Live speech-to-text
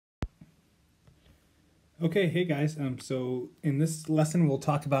Okay, hey guys. So in this lesson, we'll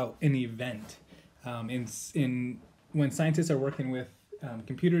talk about an event. In when scientists are working with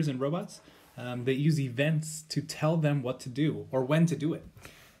computers and robots, they use events to tell them what to do or when to do it.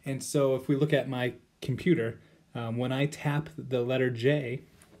 And so if we look at my computer, when I tap the letter J,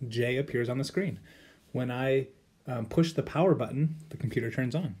 J appears on the screen. When I push the power button, the computer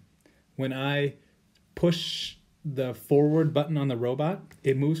turns on. When I push the forward button on the robot,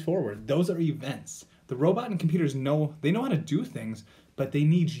 it moves forward. Those are events. The robot and computers know how to do things, but they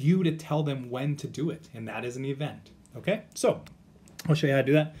need you to tell them when to do it, and that is an event. Okay, so I'll show you how to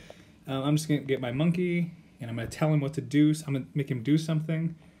do that. I'm just gonna get my monkey, and I'm gonna tell him what to do. So I'm gonna make him do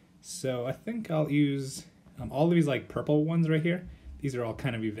something. So I think I'll use all of these like purple ones right here. These are all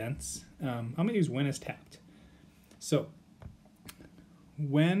kind of events. I'm gonna use when is tapped. So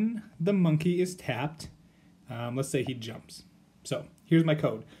when the monkey is tapped, let's say he jumps. So here's my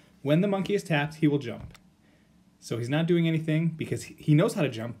code. When the monkey is tapped, he will jump. So he's not doing anything because he knows how to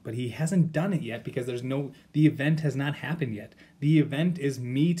jump, but he hasn't done it yet because the event has not happened yet. The event is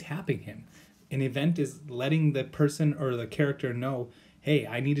me tapping him. An event is letting the person or the character know, hey,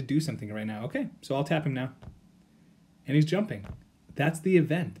 I need to do something right now. Okay, so I'll tap him now. And he's jumping. That's the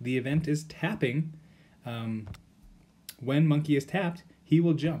event. The event is tapping. When monkey is tapped, he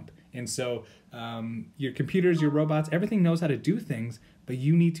will jump. And so your computers, your robots, everything knows how to do things, but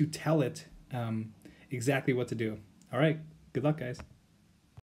you need to tell it exactly what to do. All right, good luck, guys.